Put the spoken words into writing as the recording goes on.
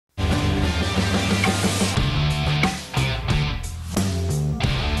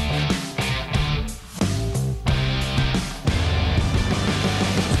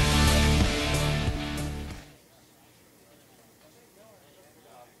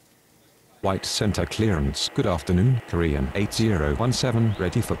White center clearance. Good afternoon. Korean 8017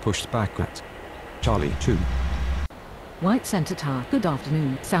 ready for push back at Charlie 2. White center tower. Good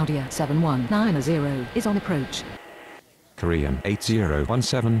afternoon. Saudi 7190 is on approach. Korean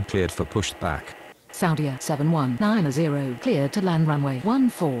 8017 cleared for push back. Saudi 7190 cleared to land runway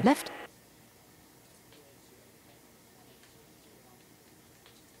 14 left.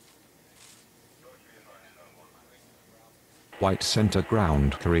 White center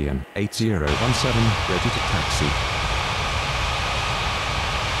ground. Korean 8017 ready to taxi.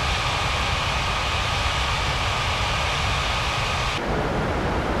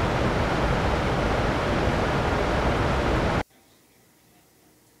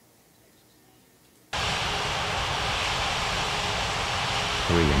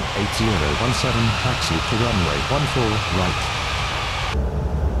 Korean 8017 taxi to runway 14 right.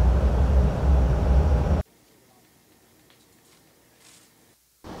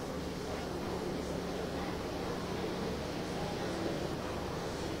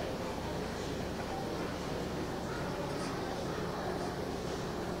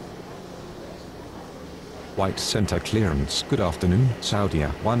 White center clearance. Good afternoon. Saudi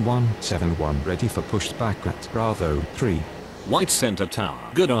 1171 ready for push back at Bravo 3. White Center Tower.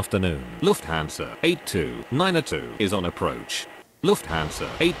 Good afternoon. Lufthansa 8292 is on approach. Lufthansa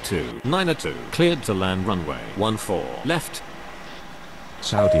 8292 cleared to land runway 14 left.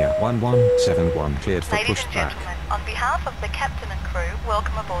 Saudi 1171 cleared for Ladies push and back. gentlemen, on behalf of the captain and crew,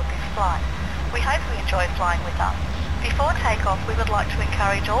 welcome aboard this flight. We hope you enjoy flying with us. Before takeoff, we would like to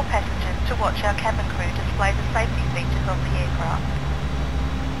encourage all passengers to watch our cabin crew display the safety features of the aircraft.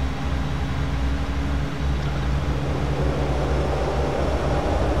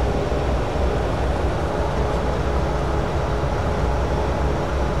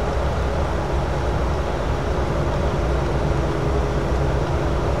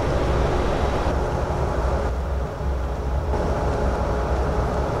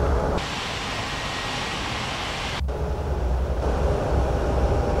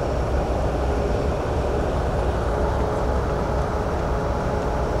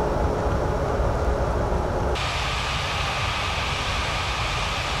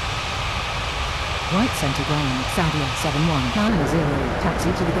 White center ground. Saudi 7190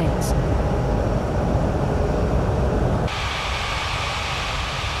 taxi to the gates.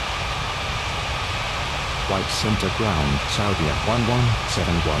 White center ground. Saudi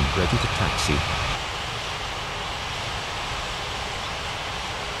 1171 ready to taxi.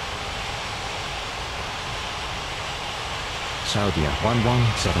 Saudi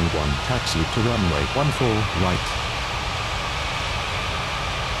 1171 taxi to runway 14 right.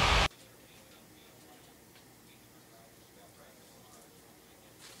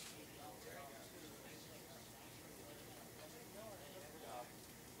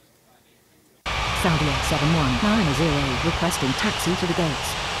 Saudi 7190 requesting taxi to the gates.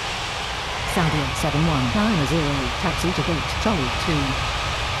 Saudi 7190 taxi to gate Charlie 2.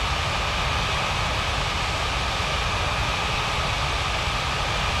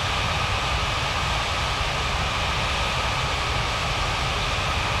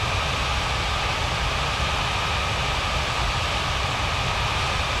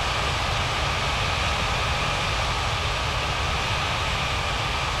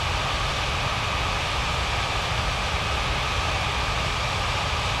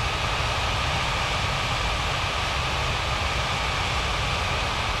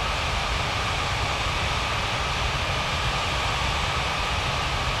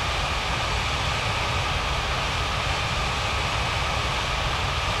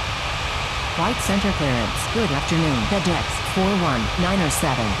 White center clearance. Good afternoon. FedEx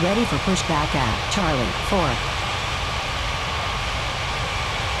 41907 ready for pushback at Charlie 4.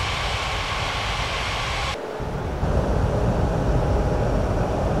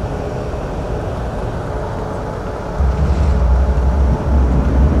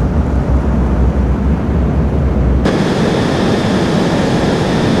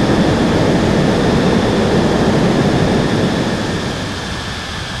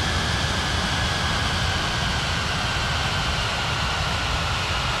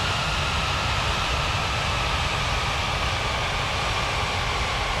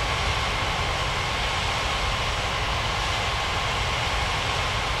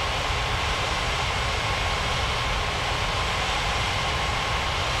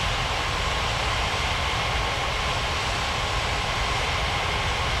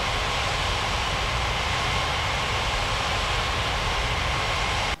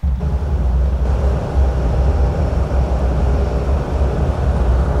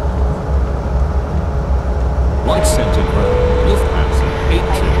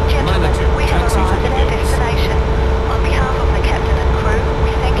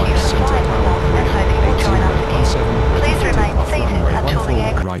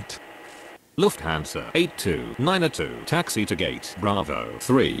 Hansa 8292, taxi to gate Bravo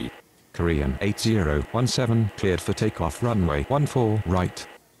 3. Korean 8017, cleared for takeoff runway 14 right.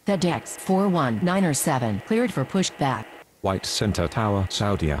 FedEx 41907, cleared for pushback. White Center Tower,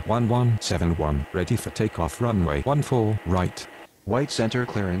 Saudi 1171, ready for takeoff runway 14 right. White Center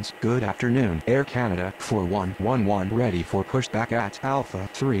clearance, good afternoon. Air Canada 4111 ready for pushback at Alpha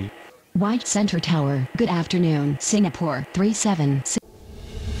 3. White Center Tower, good afternoon. Singapore 376.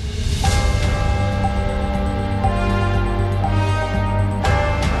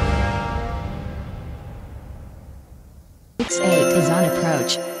 68 is on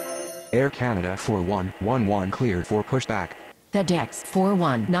approach. Air Canada 4111 cleared for pushback. FedEx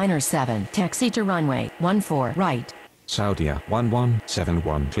 41907, taxi to runway 14 right. Saudi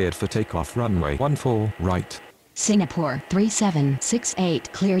 1171, cleared for takeoff runway 14 right. Singapore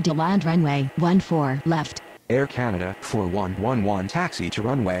 3768 cleared to land runway 14 left. Air Canada 4111 taxi to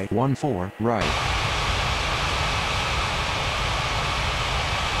runway 14 right.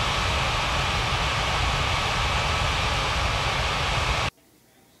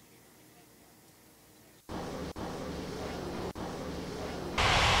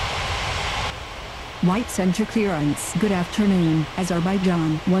 White Center clearance. Good afternoon.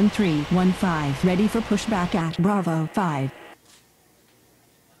 Azerbaijan 1315. Ready for pushback at Bravo 5.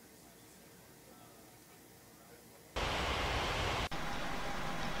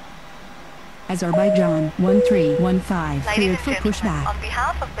 Azerbaijan 1315. Ladies Cleared and for gentlemen, pushback. on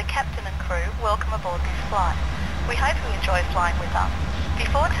behalf of the captain and crew, welcome aboard this flight. We hope you enjoy flying with us.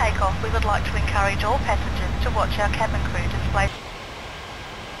 Before takeoff, we would like to encourage all passengers to watch our cabin crew display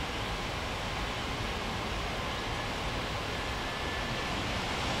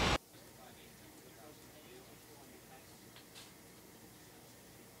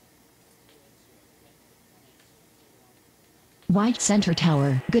White Center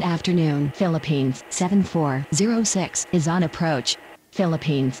Tower, good afternoon. Philippines 7406 is on approach.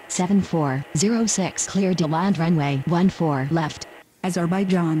 Philippines 7406 cleared to land runway 14 left.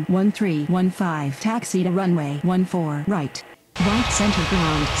 Azerbaijan 1315. Taxi to runway 14 right. White Center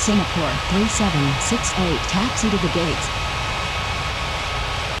ground. Singapore 3768 taxi to the gates.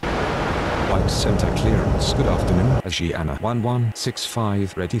 White Center clearance, good afternoon. Asiana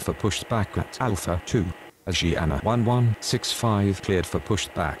 1165, ready for pushback at Alpha 2. Asiana 1165, cleared for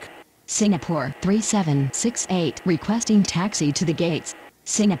pushback. Singapore 3768 requesting taxi to the gates.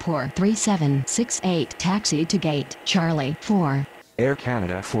 Singapore 3768 taxi to gate Charlie 4. Air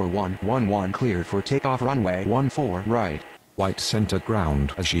Canada 4111 cleared for takeoff runway 14 right. White Center ground.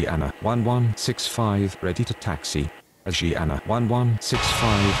 Asiana 1165, ready to taxi. Asiana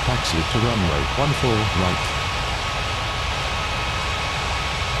 1165, taxi to runway 14 right.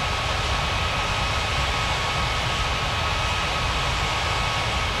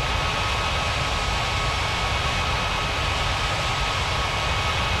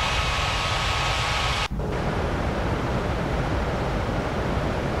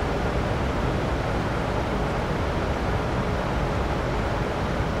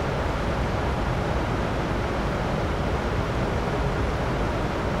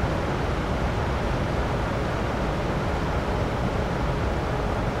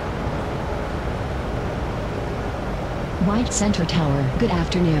 White Center Tower, good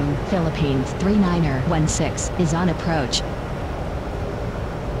afternoon. Philippines 3916 is on approach.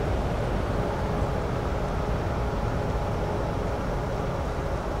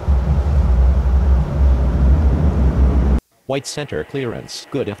 White Center clearance.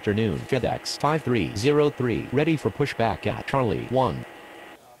 Good afternoon. FedEx 5303. Ready for pushback at Charlie 1.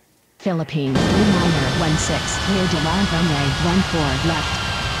 Philippines 3916 cleared to land runway 14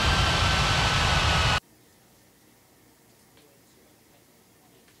 left.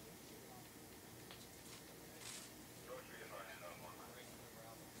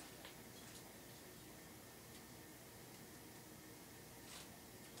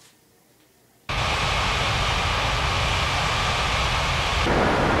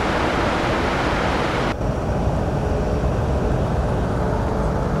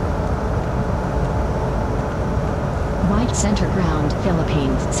 White Center ground.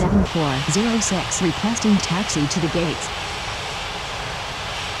 Philippines 7406 requesting taxi to the gates.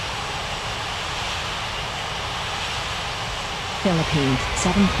 Philippines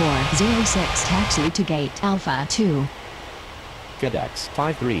 7406 taxi to gate Alpha 2. FedEx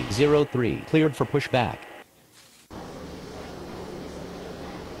 5303. Cleared for pushback.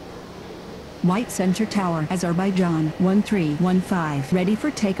 White Center Tower, Azerbaijan 1315. Ready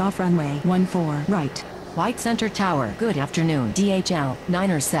for takeoff runway 14 right. White Center Tower, good afternoon. DHL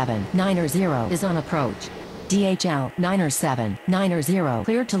 90790 is on approach. DHL 907, 900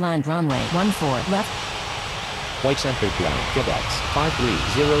 cleared to land runway 14 left. White center ground, FedEx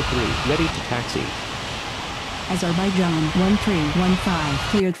 5303, ready to taxi. Azerbaijan 1315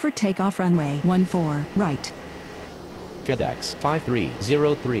 cleared for takeoff runway 14 right. FedEx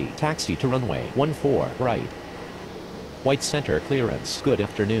 5303, taxi to runway 14 right. White center clearance, good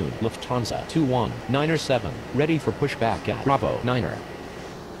afternoon, Lufthansa 2197, ready for pushback at Bravo 9er.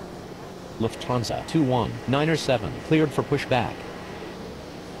 Lufthansa 2197, cleared for pushback.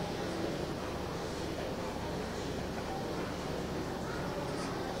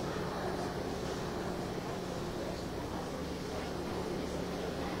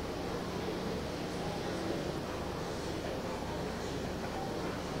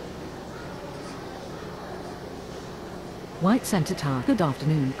 White Center Tower, good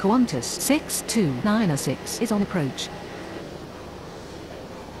afternoon. Qantas 6296 is on approach.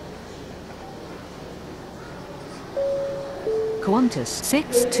 Qantas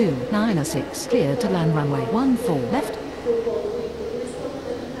 6296 cleared to land runway 14 left.